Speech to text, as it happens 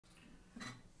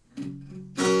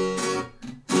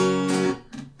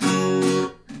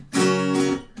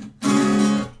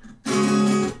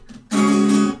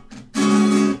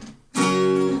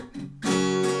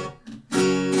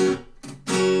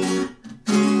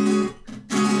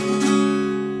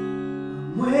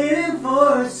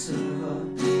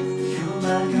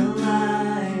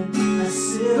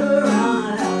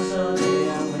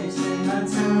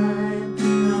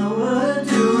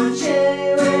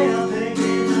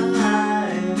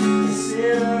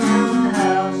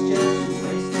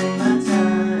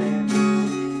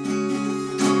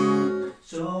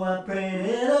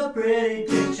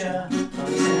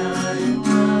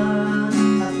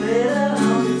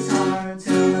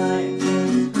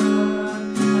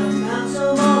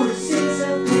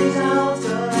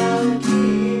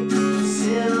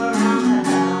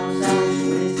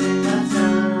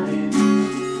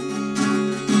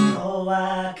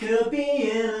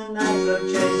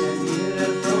such a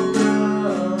beautiful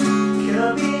girl.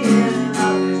 Could be in and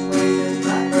out this wasting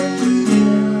my precious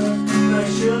skills, but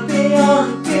she'll be on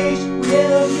the beach with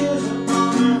her shoes upon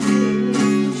her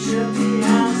feet. She'll be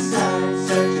outside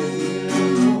such a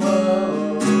beautiful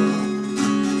world.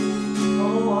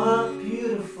 Oh, what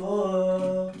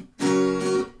beautiful.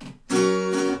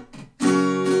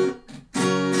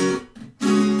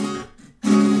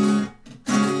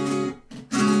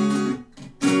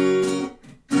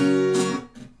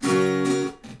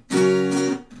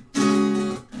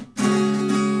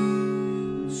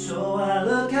 So I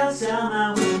look outside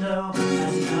my window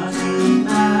as the cars turn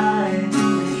by.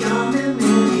 They come in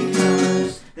many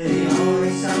colors, they all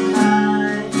race up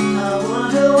high. I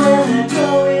wonder where